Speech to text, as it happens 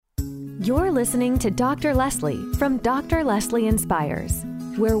You're listening to Dr. Leslie from Dr. Leslie Inspires,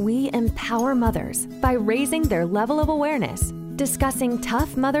 where we empower mothers by raising their level of awareness, discussing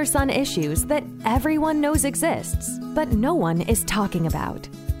tough mother-son issues that everyone knows exists, but no one is talking about.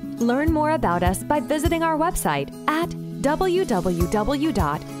 Learn more about us by visiting our website at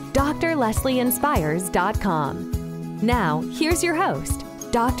www.drlesleyinspires.com. Now, here's your host,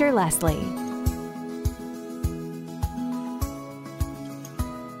 Dr. Leslie.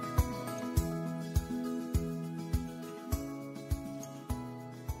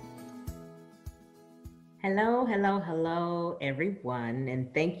 Hello, everyone,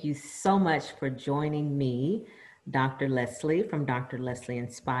 and thank you so much for joining me, Dr. Leslie from Dr. Leslie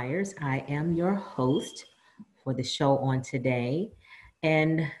Inspires. I am your host for the show on today,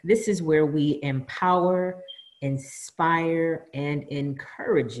 and this is where we empower, inspire, and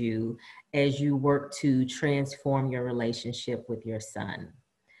encourage you as you work to transform your relationship with your son.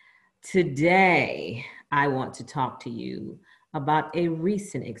 Today, I want to talk to you about a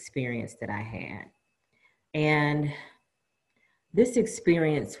recent experience that I had. And this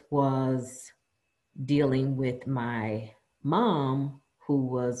experience was dealing with my mom, who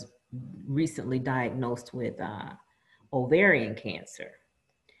was recently diagnosed with ovarian cancer.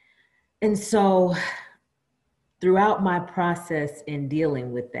 And so throughout my process in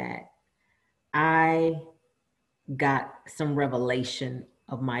dealing with that, I got some revelation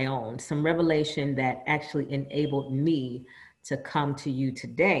of my own, some revelation that actually enabled me to come to you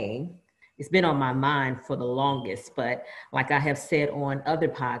today. It's been on my mind for the longest, but like I have said on other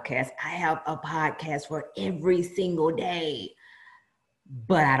podcasts, I have a podcast for every single day,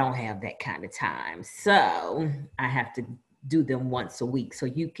 but I don't have that kind of time. So I have to do them once a week. So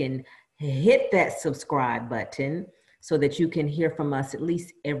you can hit that subscribe button so that you can hear from us at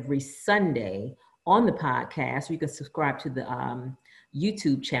least every Sunday on the podcast. You can subscribe to the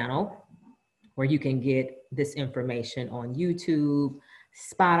YouTube channel where you can get this information on YouTube,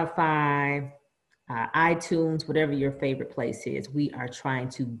 Spotify, iTunes, whatever your favorite place is. We are trying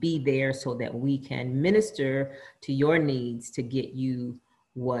to be there so that we can minister to your needs to get you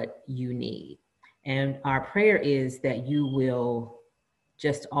what you need. And our prayer is that you will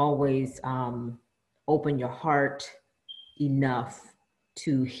just always open your heart enough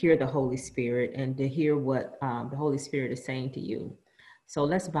to hear the Holy Spirit and to hear what the Holy Spirit is saying to you. So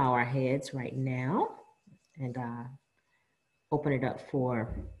let's bow our heads right now and open it up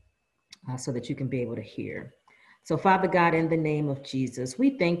for so that you can be able to hear. So Father God, in the name of Jesus,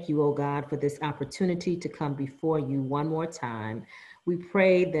 we thank you, oh God, for this opportunity to come before you one more time. We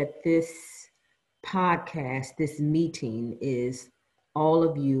pray that this podcast, this meeting is all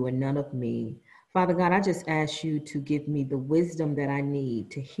of you and none of me. Father God, I just ask you to give me the wisdom that I need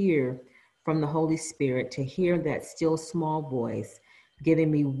to hear from the Holy Spirit, to hear that still small voice,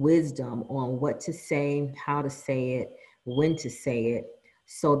 giving me wisdom on what to say, how to say it, when to say it,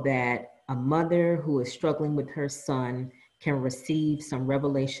 so that a mother who is struggling with her son can receive some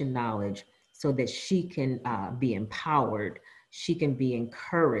revelation knowledge so that she can be empowered, she can be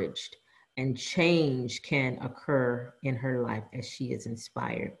encouraged, and change can occur in her life as she is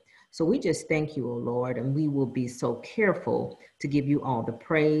inspired. So we just thank you, O Lord, and we will be so careful to give you all the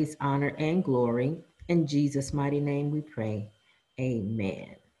praise, honor, and glory. In Jesus' mighty name we pray.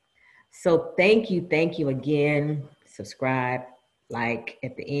 Amen. So thank you again. Subscribe, like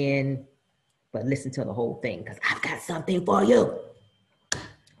at the end, but listen to the whole thing because I've got something for you.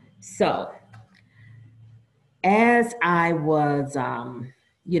 So as I was,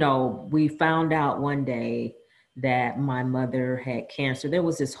 we found out one day that my mother had cancer. There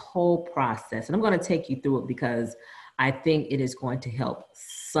was this whole process, and I'm going to take you through it because I think it is going to help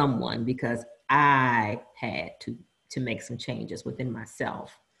someone, because I had to make some changes within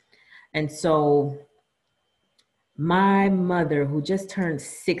myself. And so my mother, who just turned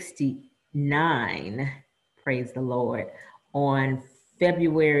 69, praise the Lord, on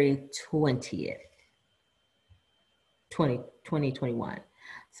February 20th, 2021.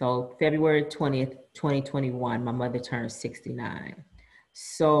 So February 20th, 2021, my mother turned 69.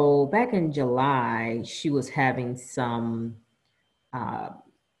 So back in July, she was having some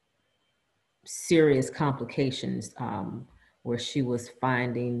serious complications where she was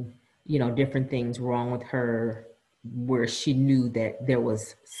finding, different things wrong with her, where she knew that there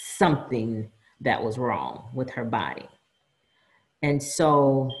was something that was wrong with her body. And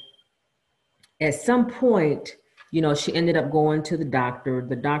so at some point, she ended up going to the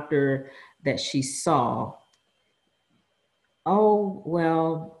doctor that she saw. Oh,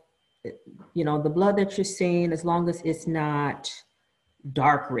 well, the blood that you're seeing, as long as it's not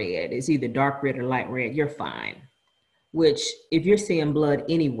dark red, it's either dark red or light red, you're fine. which if you're seeing blood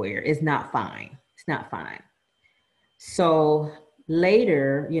anywhere, is not fine. It's not fine. So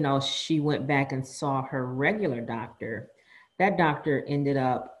later, you know, she went back and saw her regular doctor. That doctor ended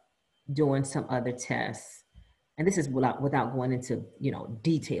up doing some other tests. And this is without going into, you know,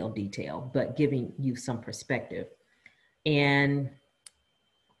 detail, but giving you some perspective. And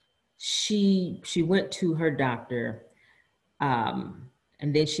she went to her doctor, and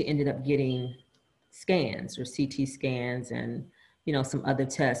then she ended up getting scans or CT scans and, you know, some other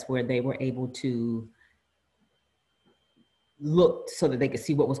tests where they were able to look so that they could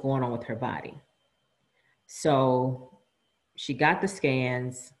see what was going on with her body. So she got the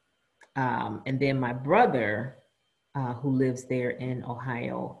scans, and then my brother, who lives there in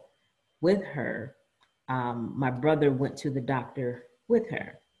Ohio with her, my brother went to the doctor with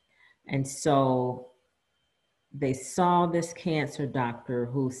her. And so they saw this cancer doctor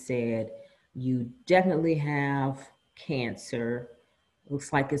who said, you definitely have cancer.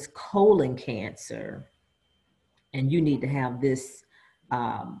 Looks like it's colon cancer. And you need to have this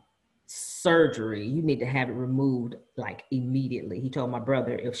surgery. You need to have it removed like immediately. He told my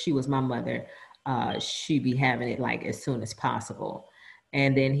brother, if she was my mother, she'd be having it like as soon as possible.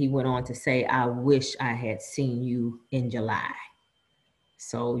 And then he went on to say, I wish I had seen you in July.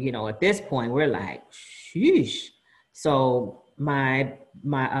 So, you know, at this point we're like, sheesh. So my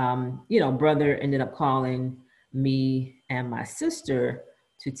you know, brother ended up calling me and my sister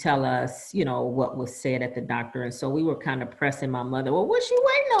to tell us, you know, what was said at the doctor. And so we were kind of pressing my mother, well, what's she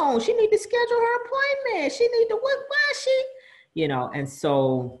waiting on? She need to schedule her appointment. She need to, why is she, you know? And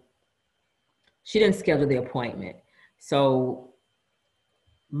so she didn't schedule the appointment. So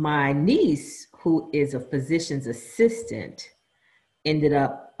my niece, who is a physician's assistant, ended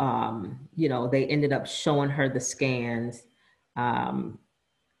up, you know, they ended up showing her the scans.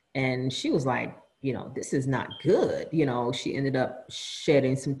 And she was like, you know, this is not good. You know, she ended up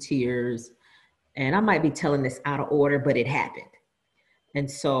shedding some tears. And I might be telling this out of order, but it happened. And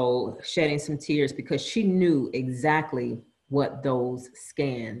so shedding some tears because she knew exactly what those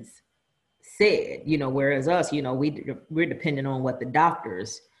scans said, you know, whereas us, you know, we're dependent on what the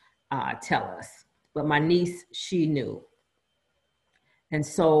doctors tell us. But my niece, she knew. And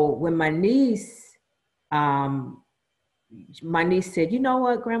so when my niece said, you know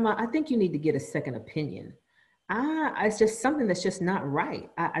what, Grandma, I think you need to get a second opinion. It's just something that's just not right.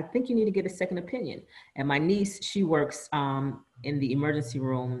 I think you need to get a second opinion. And my niece, she works in the emergency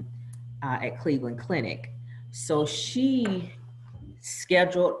room at Cleveland Clinic. So she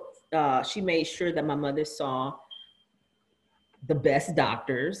scheduled, she made sure that my mother saw the best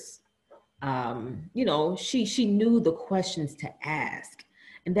doctors. You know, she knew the questions to ask.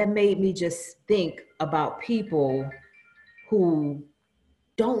 And that made me just think about people who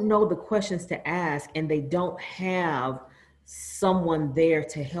don't know the questions to ask, and they don't have someone there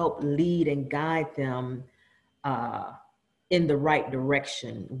to help lead and guide them in the right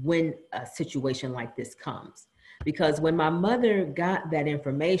direction when a situation like this comes. Because when my mother got that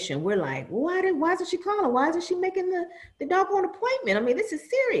information, we're like, why isn't she calling? Why isn't she making the doggone appointment? I mean, this is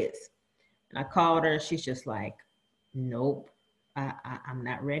serious. And I called her, and she's just like, nope, I'm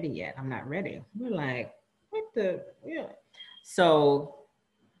not ready yet. I'm not ready. We're like, what the, yeah. So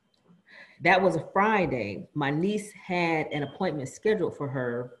that was a Friday. My niece had an appointment scheduled for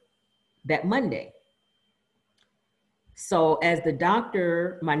her that Monday. So as the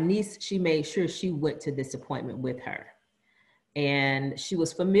doctor, my niece, she made sure she went to this appointment with her. And she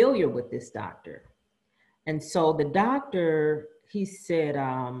was familiar with this doctor. And so the doctor, he said,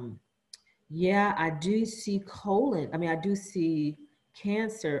 yeah, I do see I do see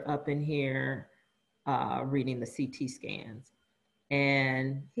cancer up in here, reading the CT scans.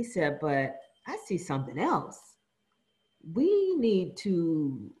 And he said, but I see something else. We need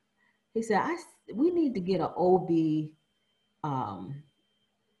to get an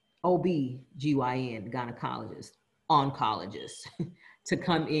OB-GYN, gynecologist, oncologist, to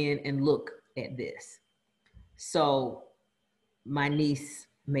come in and look at this. So my niece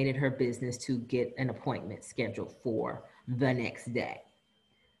made it her business to get an appointment scheduled for the next day.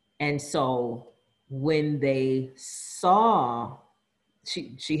 And so when they saw,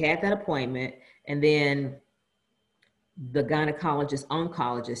 she had that appointment, and then the gynecologist,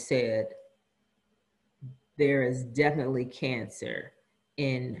 oncologist said, there is definitely cancer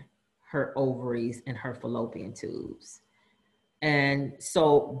in her ovaries and her fallopian tubes. And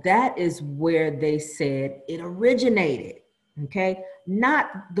so that is where they said it originated, okay?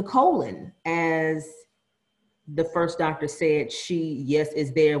 Not the colon, as the first doctor said, yes,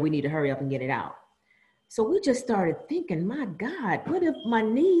 is there, we need to hurry up and get it out. So we just started thinking, my God, what if my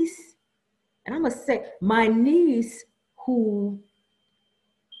niece, and I'm gonna say, my niece who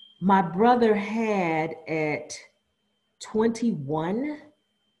my brother had at 21.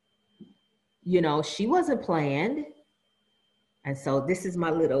 You know, she wasn't planned. And so this is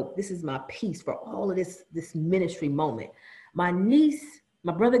my piece for all of this ministry moment. My niece,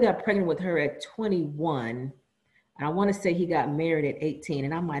 my brother got pregnant with her at 21. And I want to say he got married at 18.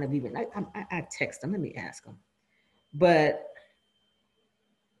 And I might have even, I text him, let me ask him. But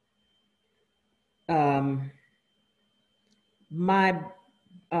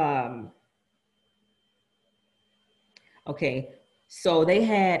okay, so they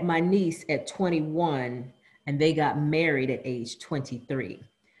had my niece at 21 and they got married at age 23.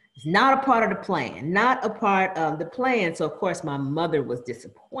 It's not a part of the plan, not a part of the plan. So of course my mother was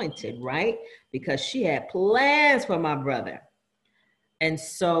disappointed, right? Because she had plans for my brother. And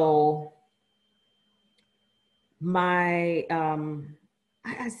so I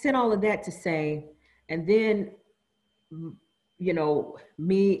said all of that to say, and then, you know,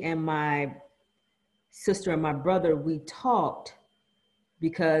 me and my sister and my brother, we talked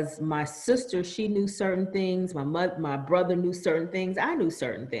because my sister, she knew certain things. My brother knew certain things. I knew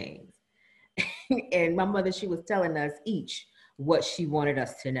certain things. And my mother, she was telling us each what she wanted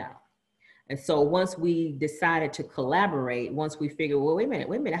us to know. And so once we decided to collaborate, once we figured, well, wait a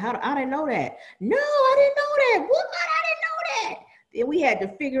minute, how I didn't know that. No, I didn't know that. What? I didn't know that. Then we had to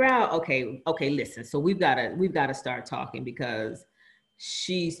figure out, okay, listen. So we've got to start talking because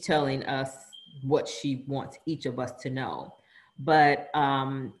she's telling us what she wants each of us to know. But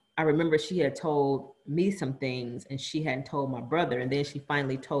I remember she had told me some things and she hadn't told my brother. And then she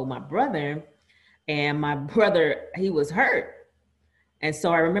finally told my brother, and my brother, he was hurt. And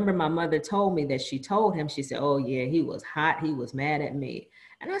so I remember my mother told me that she told him, she said, oh yeah, he was hot. He was mad at me.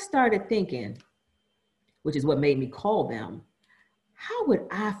 And I started thinking, which is what made me call them, how would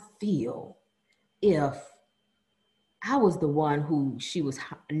I feel if I was the one who she was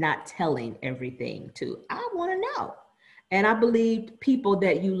not telling everything to? I want to know. And I believe people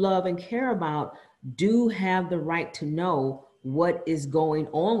that you love and care about do have the right to know what is going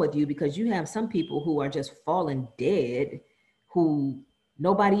on with you, because you have some people who are just falling dead, who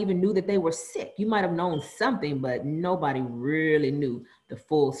nobody even knew that they were sick. You might have known something, but nobody really knew the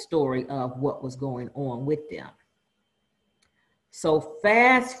full story of what was going on with them. So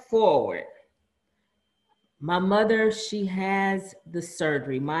fast forward, my mother, she has the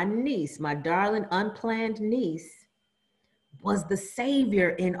surgery. My niece, my darling unplanned niece, was the savior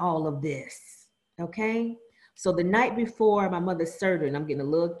in all of this, okay? So the night before my mother's surgery, and I'm getting a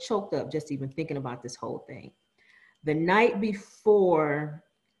little choked up just even thinking about this whole thing. The night before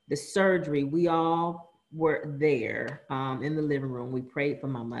the surgery, we all were there in the living room. We prayed for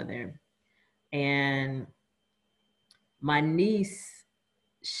my mother. And my niece,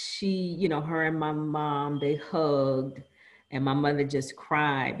 she, you know, her and my mom, they hugged, and my mother just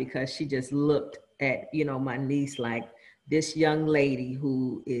cried because she just looked at, you know, my niece like this young lady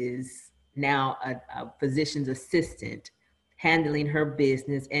who is now a physician's assistant handling her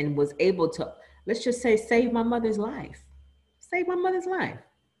business and was able to, let's just say, save my mother's life. Save my mother's life,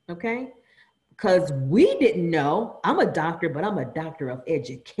 okay? Because we didn't know, I'm a doctor, but I'm a doctor of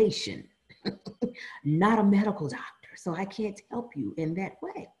education, not a medical doctor. So I can't help you in that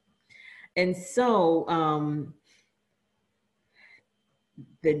way. And so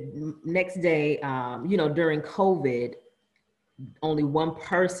the next day, you know, during COVID, only one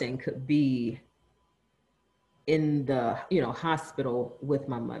person could be in the, you know, hospital with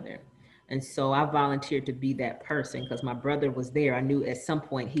my mother. And so I volunteered to be that person because my brother was there. I knew at some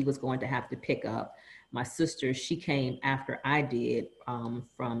point he was going to have to pick up. My sister, she came after I did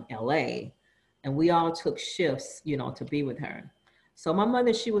from LA, and we all took shifts, you know, to be with her. So my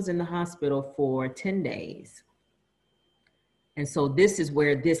mother, she was in the hospital for 10 days. And so this is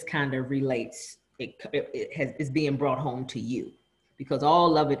where this kind of relates. Is being brought home to you because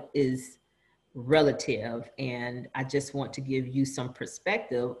all of it is relative. And I just want to give you some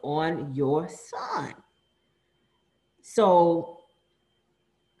perspective on your son. So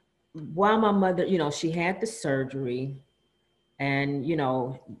while my mother, you know, she had the surgery and, you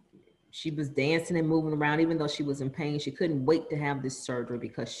know, she was dancing and moving around, even though she was in pain. She couldn't wait to have this surgery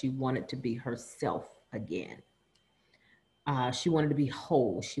because she wanted to be herself again. She wanted to be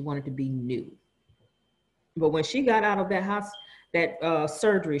whole. She wanted to be new. But when she got out of that house, that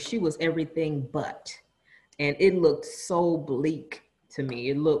surgery, she was everything but. And it looked so bleak to me.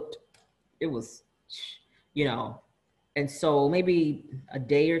 It was, you know. And so maybe a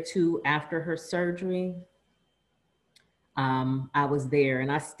day or two after her surgery, I was there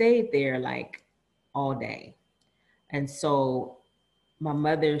and I stayed there like all day. And so my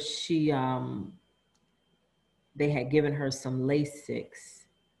mother, she they had given her some Lasix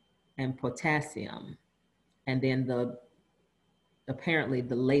and potassium, and then apparently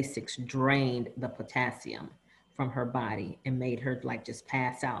the Lasix drained the potassium from her body and made her like just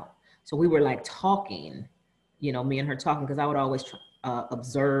pass out. So we were like talking, you know, me and her talking, because I would always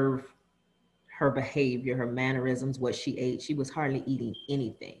observe her behavior, her mannerisms, what she ate. She was hardly eating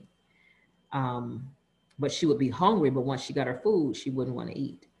anything. But she would be hungry, but once she got her food, she wouldn't want to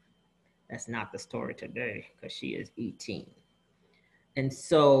eat. That's not the story today, because she is eating. And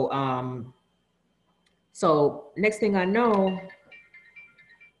so, so next thing I know,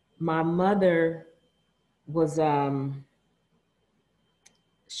 my mother was,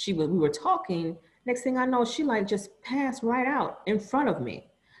 we were talking. Next thing I know, she like just passed right out in front of me.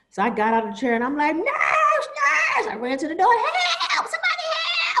 So I got out of the chair and I'm like, nurse, nurse. I ran to the door, help, somebody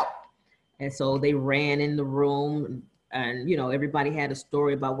help. And so they ran in the room, and you know, everybody had a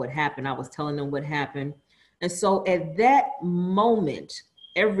story about what happened. I was telling them what happened. And so at that moment,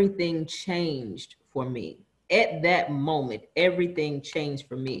 everything changed for me. At that moment, everything changed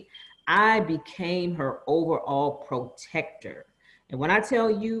for me. I became her overall protector. And when I tell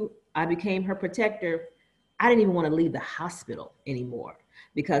you I became her protector, I didn't even want to leave the hospital anymore,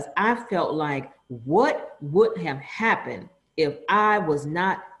 because I felt like, what would have happened if I was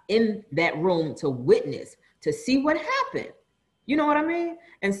not in that room to witness, to see what happened? You know what I mean?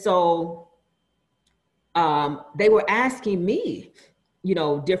 And so they were asking me, you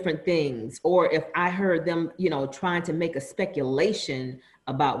know, different things, or if I heard them, you know, trying to make a speculation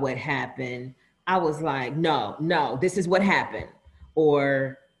about what happened, I was like, no, this is what happened,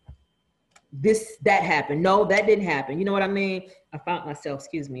 or that happened. No, that didn't happen. You know what I mean? I found myself,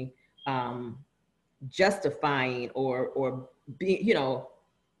 excuse me, justifying or being, you know,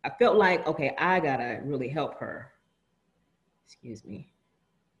 I felt like, okay, I gotta really help her. Excuse me.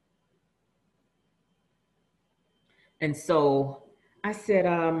 And so I said,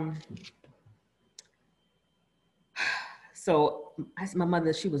 so my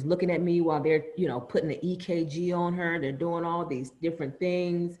mother, she was looking at me while they're, you know, putting the EKG on her. They're doing all these different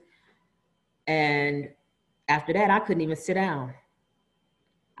things. And after that, I couldn't even sit down.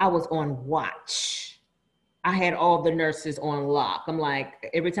 I was on watch. I had all the nurses on lock. I'm like,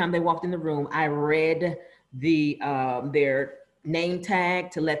 every time they walked in the room, I read their name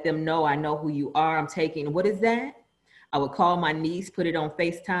tag to let them know I know who you are. I'm taking, what is that? I would call my niece, put her on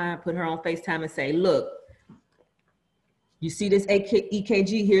FaceTime and say, look, you see this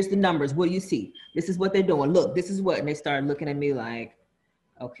EKG, here's the numbers. What do you see? This is what they're doing. Look, this is what, and they started looking at me like,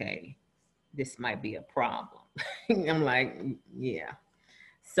 okay, this might be a problem. I'm like, yeah.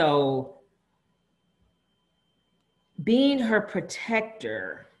 So being her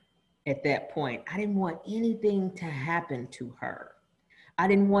protector at that point, I didn't want anything to happen to her. I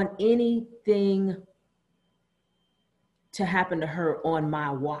didn't want anything to happen to her on my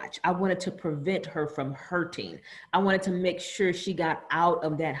watch. I wanted to prevent her from hurting. I wanted to make sure she got out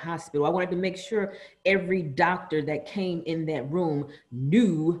of that hospital. I wanted to make sure every doctor that came in that room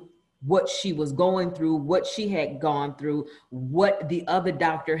knew what she was going through, what she had gone through, what the other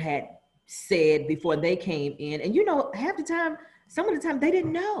doctor had said before they came in. And you know, half the time, some of the time they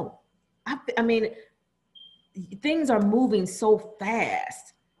didn't know. I mean, things are moving so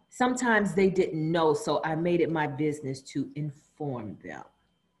fast. Sometimes they didn't know, so I made it my business to inform them.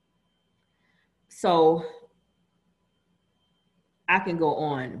 So I can go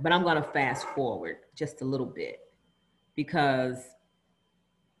on, but I'm gonna fast forward just a little bit, because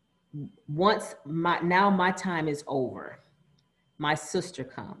once my time is over, my sister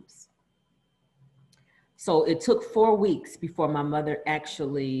comes. So it took 4 weeks before my mother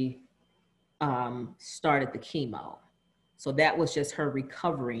actually started the chemo. So that was just her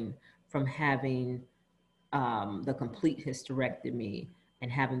recovering from having the complete hysterectomy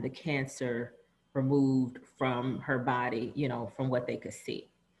and having the cancer removed from her body, you know, from what they could see.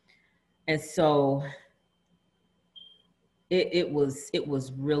 And so it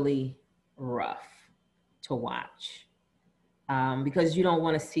was really rough to watch, because you don't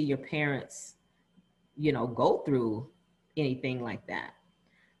want to see your parents, you know, go through anything like that.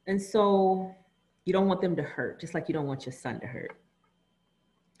 And so you don't want them to hurt, just like you don't want your son to hurt.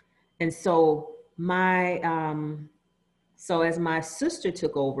 And so so as my sister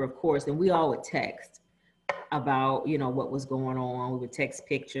took over, of course, and we all would text about, you know, what was going on. We would text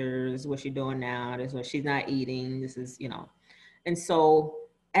pictures, what's she doing now? This is what she's not eating. This is, you know. And so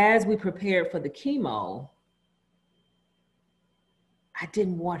as we prepared for the chemo, I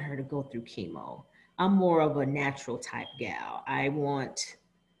didn't want her to go through chemo. I'm more of a natural type gal. I want,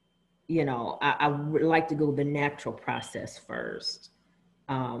 you know, I would like to go the natural process first.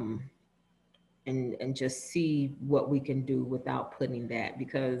 and just see what we can do without putting that,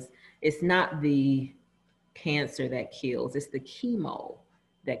 because it's not the cancer that kills, it's the chemo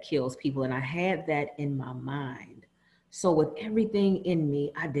that kills people. And I had that in my mind. So with everything in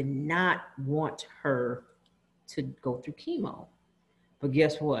me, I did not want her to go through chemo. But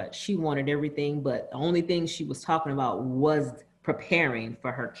guess what? She wanted everything, but the only thing she was talking about was preparing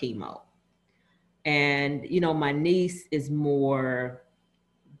for her chemo. And, my niece is more,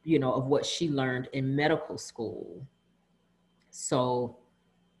 of what she learned in medical school. So,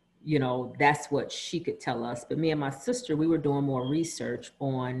 that's what she could tell us. But me and my sister, we were doing more research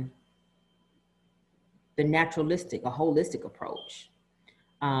on the naturalistic, a holistic approach.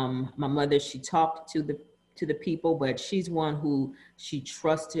 My mother, she talked to the people, but she's one who she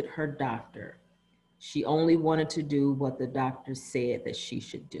trusted her doctor. She only wanted to do what the doctor said that she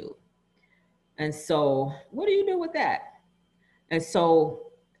should do. And so, what do you do with that? And so,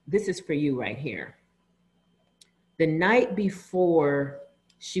 this is for you right here. The night before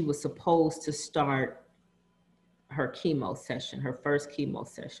she was supposed to start her chemo session, her first chemo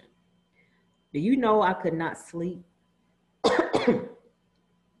session, do you know I could not sleep?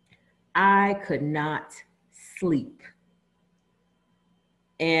 I could not sleep.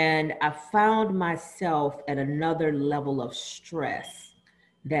 And I found myself at another level of stress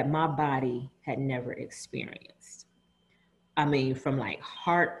that my body had never experienced. I mean, from like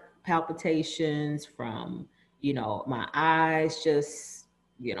heart palpitations, from, my eyes just,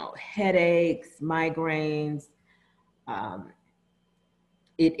 headaches, migraines.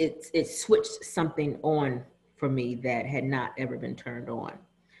 It switched something on for me that had not ever been turned on.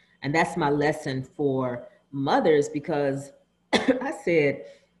 And that's my lesson for mothers, because I said,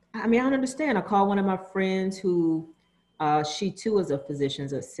 I don't understand. I called one of my friends who, she too is a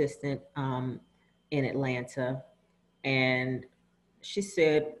physician's assistant in Atlanta. And she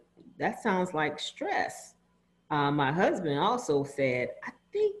said, that sounds like stress. My husband also said, I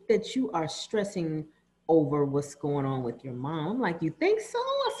think that you are stressing over what's going on with your mom. I'm like, you think so?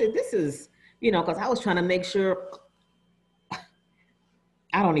 I said, this is, because I was trying to make sure,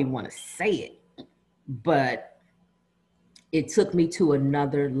 I don't even want to say it, but it took me to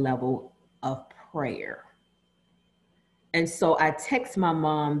another level of prayer. And so I text my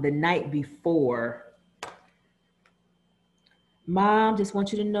mom the night before, Mom, just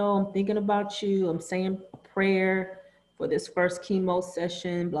want you to know I'm thinking about you. I'm saying a prayer for this first chemo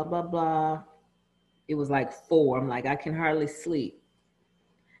session, blah, blah, blah. It was like 4. I'm like, I can hardly sleep.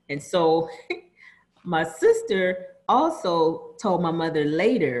 And so my sister also told my mother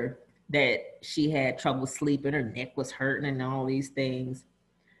later that she had trouble sleeping, her neck was hurting and all these things.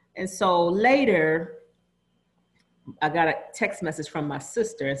 And so later, I got a text message from my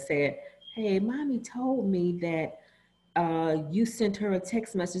sister and said, hey, Mommy told me that you sent her a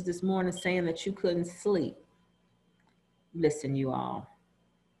text message this morning saying that you couldn't sleep. Listen, you all,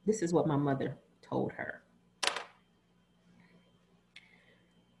 this is what my mother told her.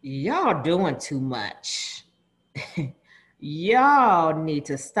 Y'all doing too much. Y'all need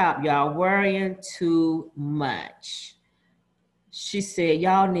to stop. Y'all worrying too much. She said,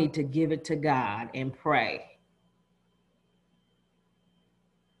 y'all need to give it to God and pray.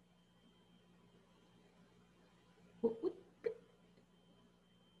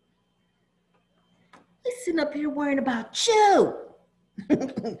 Listen up here worrying about you.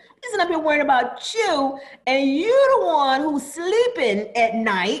 Listen up here worrying about you, and you the one who's sleeping at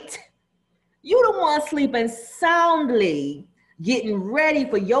night. You the one sleeping soundly, getting ready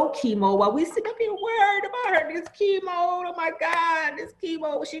for your chemo while we sit up here worried about her. This chemo, oh my God, this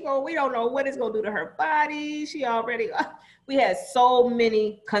chemo, we don't know what it's gonna do to her body. We had so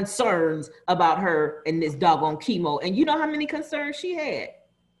many concerns about her and this doggone chemo. And you know how many concerns she had?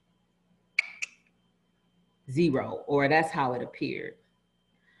 0, or that's how it appeared.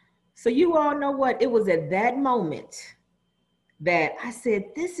 So you all know what? It was at that moment that I said,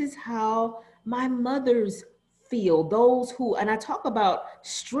 this is how my mothers feel, those who, and I talk about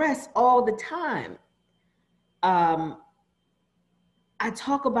stress all the time. I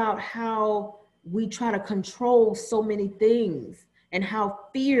talk about how we try to control so many things and how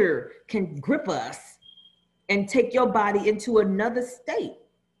fear can grip us and take your body into another state.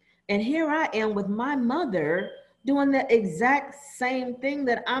 And here I am with my mother doing the exact same thing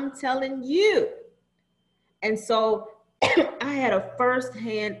that I'm telling you. And so I had a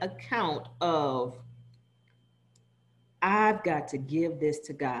firsthand account of, I've got to give this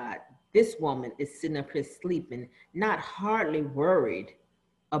to God. This woman is sitting up here sleeping, not hardly worried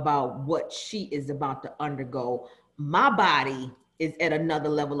about what she is about to undergo. My body is at another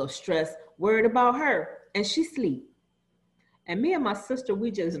level of stress, worried about her, and she sleep. And me and my sister,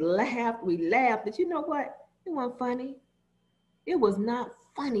 we just laughed. We laughed. But you know what? It wasn't funny. It was not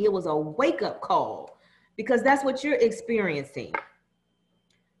funny. It was a wake-up call, because that's what you're experiencing.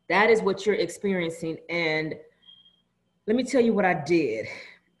 That is what you're experiencing. And let me tell you what I did.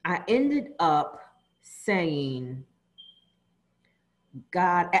 I ended up saying,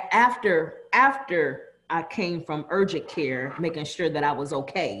 God, after I came from urgent care, making sure that I was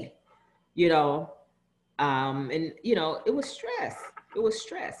okay, you know, and you know, it was stress. It was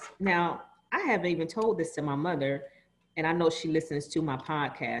stress. Now, I haven't even told this to my mother, and I know she listens to my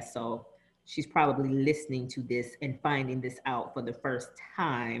podcast, so she's probably listening to this and finding this out for the first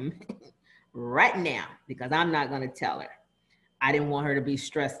time right now, because I'm not going to tell her. I didn't want her to be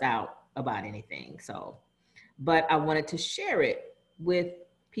stressed out about anything. So, but I wanted to share it with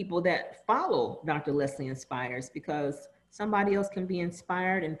people that follow Dr. Leslie Inspires, because somebody else can be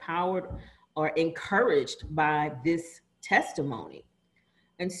inspired, empowered, or encouraged by this testimony.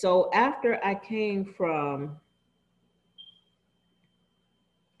 And so after I came from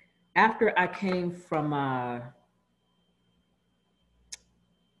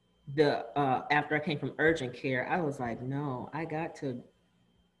urgent care, I was like, no, I got to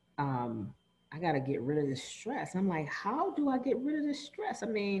get rid of this stress. I'm like, how do I get rid of this stress? I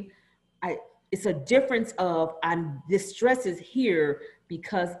mean, it's a difference of this stress is here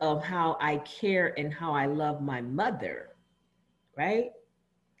because of how I care and how I love my mother, right?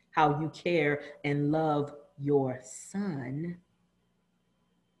 How you care and love your son.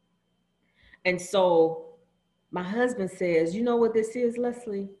 And so my husband says, you know what this is,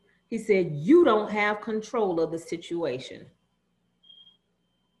 Leslie? He said, you don't have control of the situation.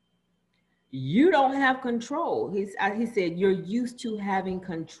 You don't have control. He said, you're used to having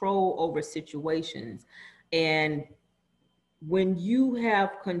control over situations. And when you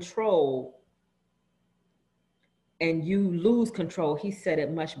have control and you lose control, he said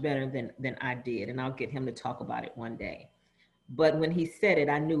it much better than I did. And I'll get him to talk about it one day. But when he said it,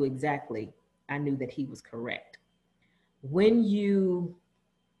 I knew that he was correct.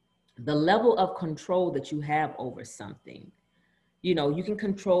 The level of control that you have over something, you know, you can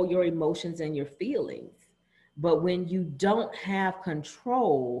control your emotions and your feelings, but when you don't have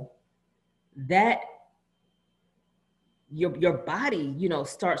control, that your body, you know,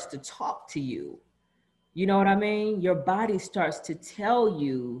 starts to talk to you. You know what I mean? Your body starts to tell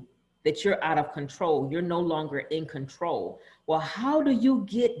you that you're out of control. You're no longer in control. Well, how do you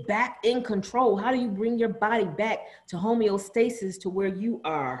get back in control? How do you bring your body back to homeostasis, to where you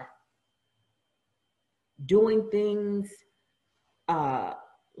are doing things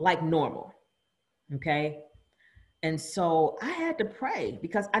like normal? Okay. And so I had to pray,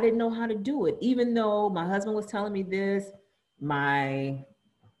 because I didn't know how to do it. Even though my husband was telling me this, my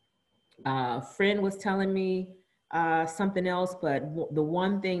friend was telling me something else, but the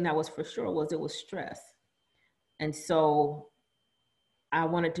one thing that was for sure was it was stress. And so I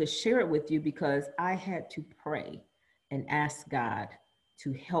wanted to share it with you, because I had to pray and ask God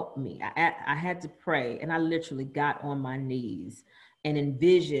to help me. I had to pray, and I literally got on my knees and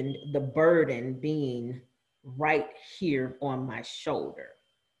envisioned the burden being right here on my shoulder.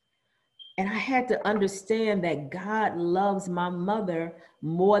 And I had to understand that God loves my mother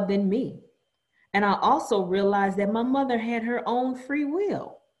more than me. And I also realized that my mother had her own free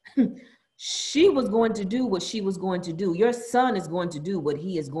will. She was going to do what she was going to do. Your son is going to do what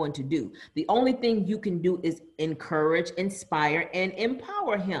he is going to do. The only thing you can do is encourage, inspire, and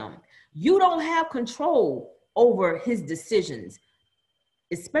empower him. You don't have control over his decisions,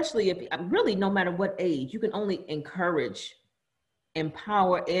 especially if, really, no matter what age. You can only encourage,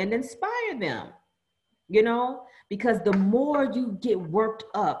 empower, and inspire them, you know, because the more you get worked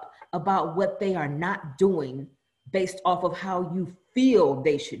up about what they are not doing based off of how you feel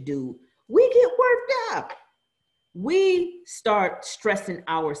they should do, we get worked up. We start stressing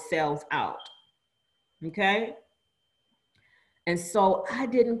ourselves out. Okay. And so I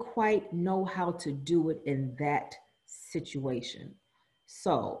didn't quite know how to do it in that situation.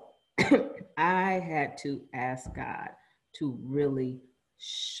 So I had to ask God to really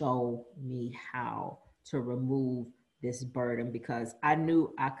show me how to remove this burden, because I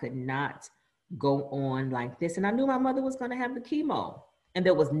knew I could not go on like this. And I knew my mother was going to have the chemo, and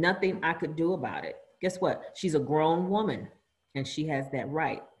there was nothing I could do about it. Guess what? She's a grown woman and she has that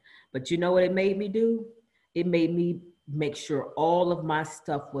right. But you know what it made me do? It made me make sure all of my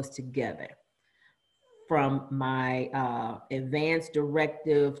stuff was together, from my advance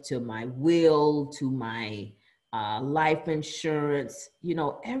directive to my will to my life insurance, you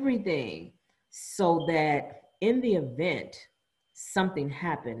know, everything, so that in the event something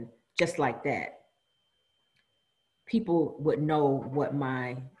happened just like that, people would know what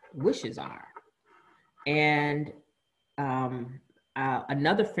my wishes are. And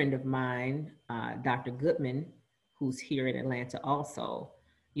another friend of mine, Dr. Goodman, who's here in Atlanta also,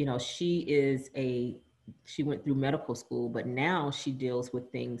 you know, she went through medical school, but now she deals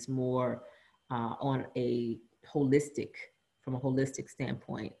with things more on a holistic, from a holistic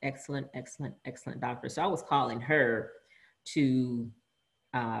standpoint. Excellent, excellent, excellent doctor. So I was calling her to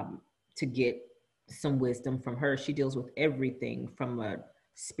get some wisdom from her. She deals with everything from a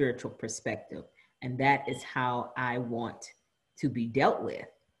spiritual perspective. And that is how I want to be dealt with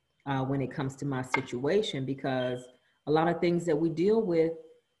when it comes to my situation, because a lot of things that we deal with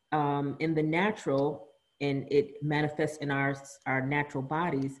in the natural, and it manifests in our natural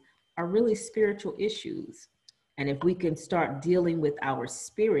bodies, are really spiritual issues. And if we can start dealing with our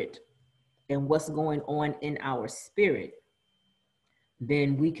spirit and what's going on in our spirit,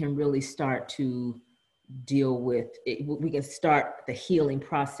 then we can really start to deal with it. We can start the healing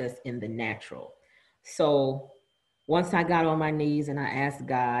process in the natural. So once I got on my knees and I asked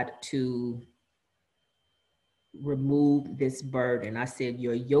God to remove this burden, I said,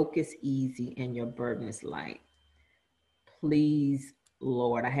 your yoke is easy and your burden is light. Please,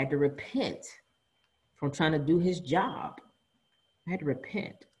 Lord, I had to repent from trying to do his job. I had to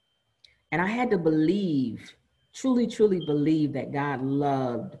repent. And I had to believe, truly, truly believe that God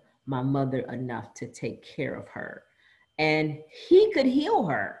loved my mother enough to take care of her. And he could heal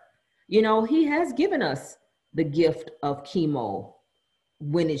her. You know, he has given us the gift of chemo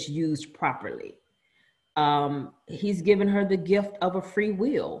when it's used properly. He's given her the gift of a free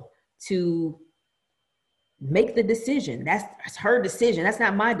will to make the decision. That's her decision. That's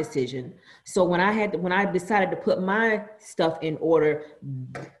not my decision. So when I decided to put my stuff in order,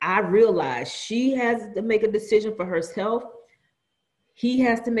 I realized she has to make a decision for herself. He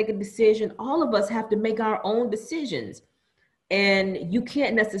has to make a decision. All of us have to make our own decisions. And you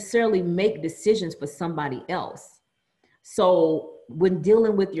can't necessarily make decisions for somebody else. So when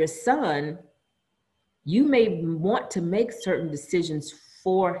dealing with your son, you may want to make certain decisions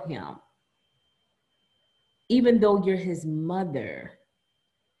for him. Even though you're his mother,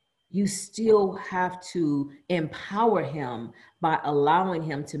 you still have to empower him by allowing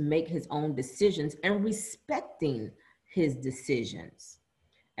him to make his own decisions and respecting his decisions.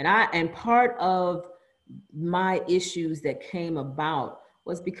 And part of my issues that came about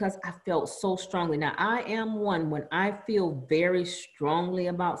was because I felt so strongly. Now, I am one, when I feel very strongly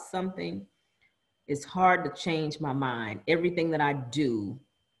about something, it's hard to change my mind. Everything that I do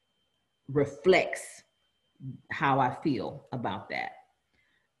reflects how I feel about that.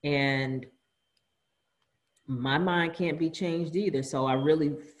 And my mind can't be changed either. So I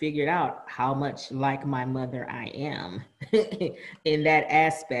really figured out how much like my mother I am in that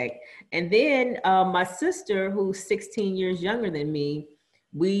aspect. And then my sister, who's 16 years younger than me,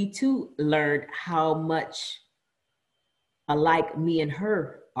 we too learned how much alike me and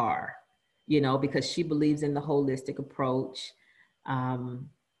her are, you know, because she believes in the holistic approach.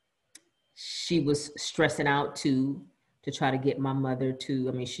 She was stressing out too, to try to get my mother to,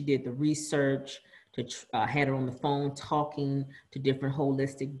 I mean, she did the research, to had her on the phone talking to different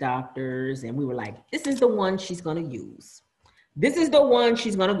holistic doctors. And we were like, this is the one she's going to use. This is the one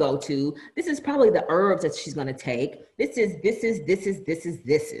she's going to go to. This is probably the herbs that she's going to take. This is.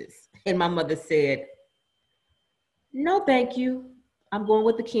 And my mother said, no, thank you. I'm going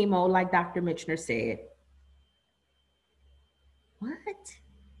with the chemo, like Dr. Mitchner said. What?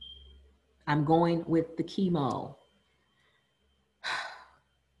 I'm going with the chemo.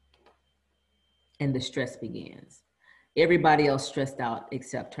 And the stress begins. Everybody else stressed out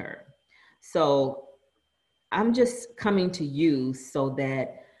except her. So I'm just coming to you so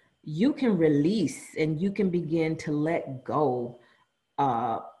that you can release and you can begin to let go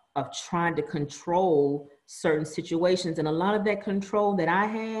of trying to control certain situations. And a lot of that control that I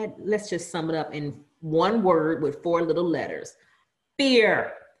had, let's just sum it up in one word with 4 little letters: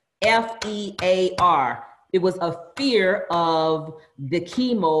 fear. F-E-A-R. It was a fear of the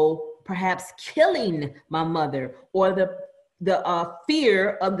chemo perhaps killing my mother, or the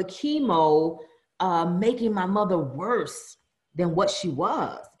fear of the chemo making my mother worse than what she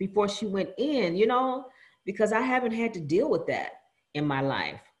was before she went in, you know, because I haven't had to deal with that in my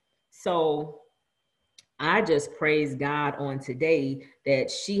life. So I just praise God on today that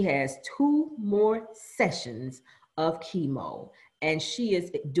she has 2 more sessions of chemo, and she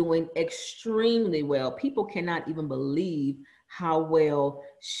is doing extremely well. People cannot even believe how well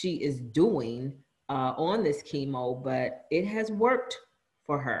she is doing on this chemo, but it has worked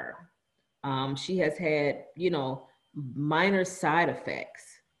for her. She has had, you know, minor side effects.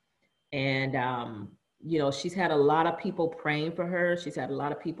 And you know, she's had a lot of people praying for her. She's had a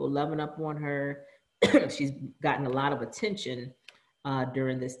lot of people loving up on her. She's gotten a lot of attention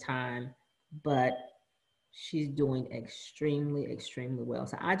during this time, but she's doing extremely, extremely well.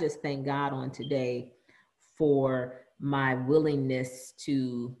 So I just thank God on today for my willingness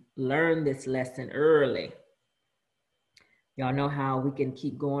to learn this lesson early. Y'all know how we can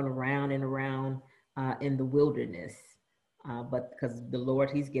keep going around and around in the wilderness, but because the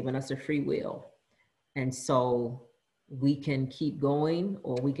Lord, he's given us a free will. And so we can keep going,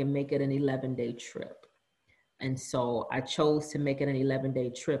 or we can make it an 11-day trip. And so I chose to make it an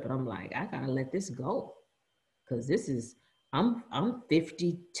 11-day trip. And I'm like, I gotta let this go. Because this is, I'm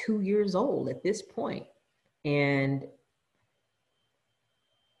 52 years old at this point. And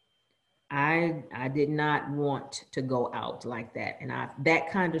I did not want to go out like that. And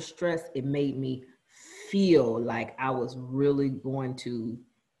that kind of stress, it made me feel like I was really going to,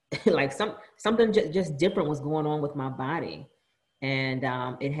 like something just different was going on with my body. And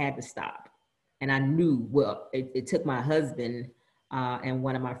it had to stop. And I knew, well, it took my husband and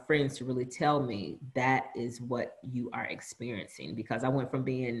one of my friends to really tell me that is what you are experiencing, because I went from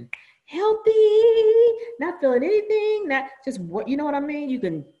being healthy, not feeling anything, not just what, you know what I mean? You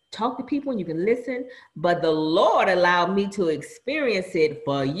can talk to people and you can listen, but the Lord allowed me to experience it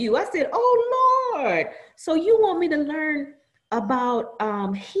for you. I said, oh Lord, so you want me to learn about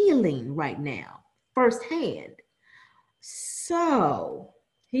healing right now, firsthand. So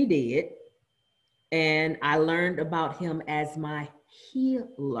he did. And I learned about him as my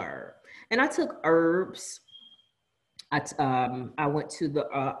healer. And I took herbs. I went to the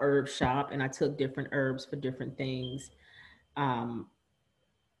herb shop and I took different herbs for different things,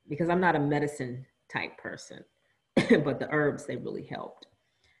 because I'm not a medicine type person, but the herbs, they really helped.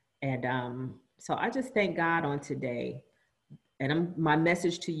 And so I just thank God on today. And my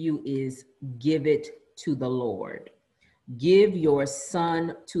message to you is, give it to the Lord. Give your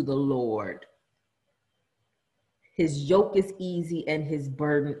son to the Lord. His yoke is easy and his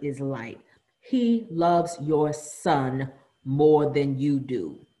burden is light. He loves your son more than you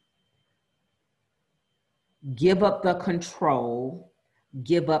do. Give up the control.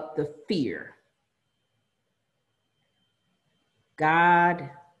 Give up the fear. God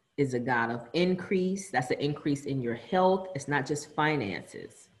is a God of increase. That's an increase in your health. It's not just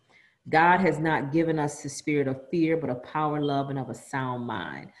finances. God has not given us the spirit of fear, but of power, love, and of a sound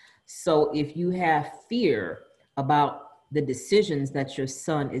mind. So if you have fear about the decisions that your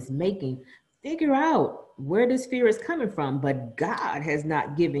son is making, figure out where this fear is coming from. But God has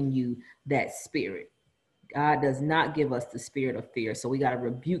not given you that spirit. God does not give us the spirit of fear. So we got to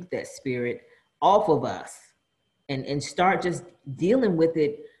rebuke that spirit off of us and start just dealing with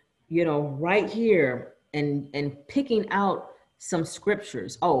it, you know, right here and picking out some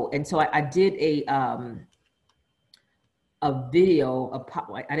scriptures. Oh, and so I did a video,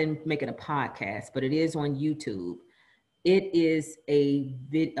 I didn't make it a podcast, but it is on YouTube. It is a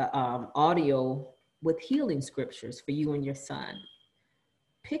audio with healing scriptures for you and your son.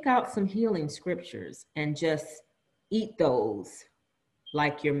 Pick out some healing scriptures and just eat those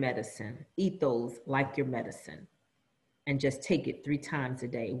like your medicine. Eat those like your medicine. And just take it 3 times a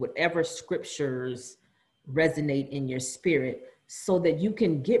day. Whatever scriptures resonate in your spirit, so that you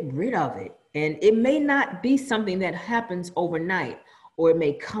can get rid of it. And it may not be something that happens overnight, or it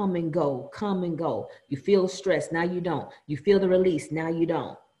may come and go, come and go. You feel stressed, now you don't. You feel the release, now you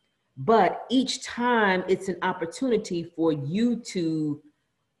don't. But each time it's an opportunity for you to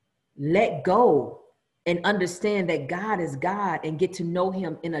let go and understand that God is God, and get to know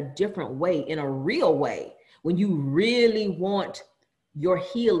him in a different way, in a real way. When you really want your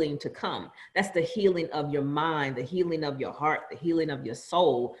healing to come, that's the healing of your mind, the healing of your heart, the healing of your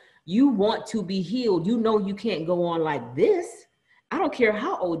soul. You want to be healed. You know you can't go on like this. I don't care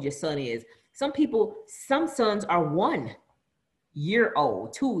how old your son is. Some sons are 1 year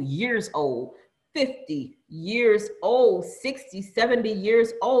old, 2 years old, 50 years old, 60, 70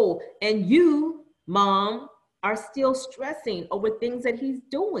 years old. And you, mom, are still stressing over things that he's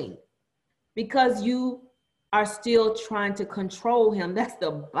doing because you are still trying to control him. That's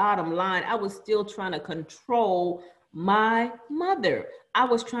the bottom line. I was still trying to control my mother. I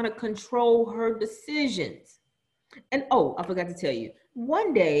was trying to control her decisions. And oh, I forgot to tell you,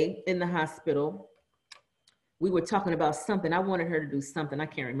 one day in the hospital, we were talking about something. I wanted her to do something. I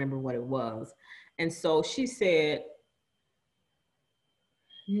can't remember what it was. And so she said,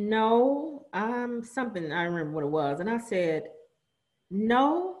 no, something, I remember what it was. And I said,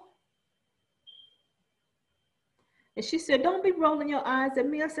 no. And she said, don't be rolling your eyes at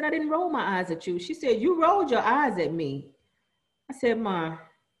me. I said, I didn't roll my eyes at you. She said, you rolled your eyes at me. I said, Ma,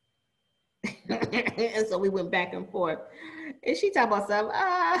 And so we went back and forth. And she talked about something,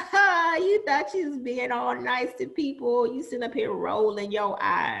 you thought you was being all nice to people. You sitting up here rolling your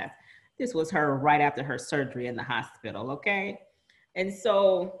eyes. This was her right after her surgery in the hospital, okay? And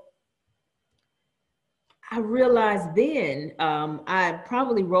so I realized then I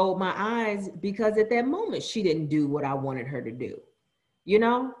probably rolled my eyes because at that moment, she didn't do what I wanted her to do, you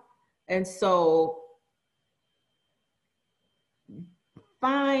know? And so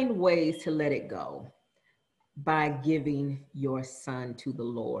find ways to let it go by giving your son to the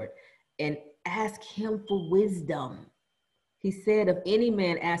Lord and ask him for wisdom. He said, if any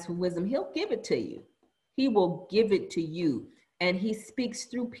man asks for wisdom, he'll give it to you. He will give it to you. And he speaks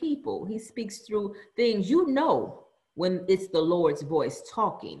through people. He speaks through things. You know when it's the Lord's voice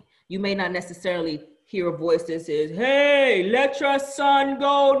talking. You may not necessarily hear a voice that says, hey, let your son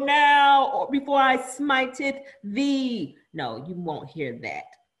go now, or before I smiteth thee. No, you won't hear that.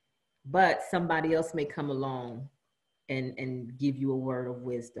 But somebody else may come along and give you a word of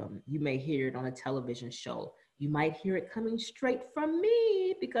wisdom. You may hear it on a television show. You might hear it coming straight from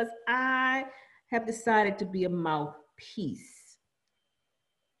me because I have decided to be a mouthpiece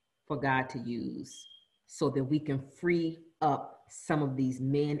for God to use so that we can free up some of these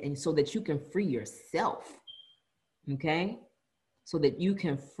men and so that you can free yourself, okay? So that you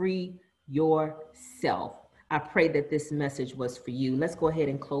can free yourself. I pray that this message was for you. Let's go ahead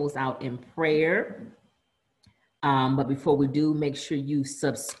and close out in prayer. But before we do, make sure you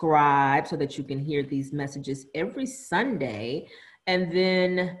subscribe so that you can hear these messages every Sunday. And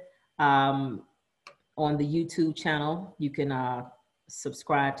then on the YouTube channel, you can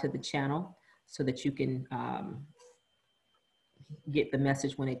subscribe to the channel so that you can get the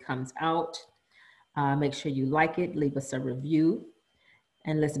message when it comes out. Make sure you like it, leave us a review,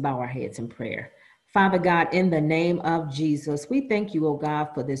 and let's bow our heads in prayer. Father God, in the name of Jesus, we thank you, oh God,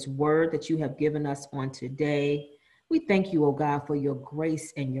 for this word that you have given us on today. We thank you, oh God, for your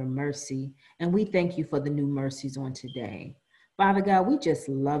grace and your mercy, and we thank you for the new mercies on today. Father God, we just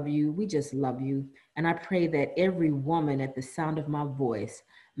love you. We just love you. And I pray that every woman at the sound of my voice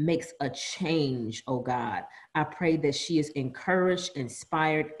makes a change, oh God. I pray that she is encouraged,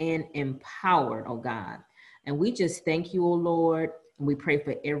 inspired, and empowered, oh God. And we just thank you, oh Lord. And we pray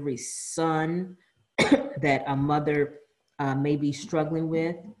for every son that a mother may be struggling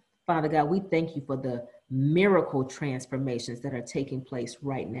with. Father God, we thank you for the miracle transformations that are taking place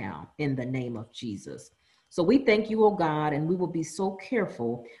right now in the name of Jesus. So we thank you, oh God, and we will be so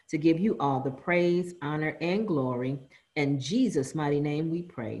careful to give you all the praise, honor, and glory. In Jesus' mighty name we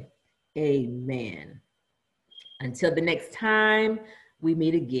pray. Amen. Until the next time we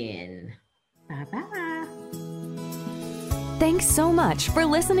meet again. Bye-bye. Thanks so much for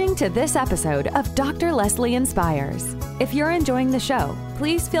listening to this episode of Dr. Leslie Inspires. If you're enjoying the show,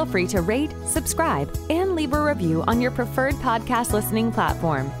 please feel free to rate, subscribe, and leave a review on your preferred podcast listening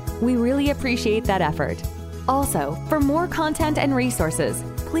platform. We really appreciate that effort. Also, for more content and resources,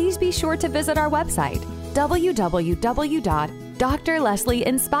 please be sure to visit our website,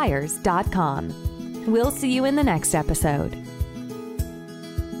 www.drleslieInspires.com. We'll see you in the next episode.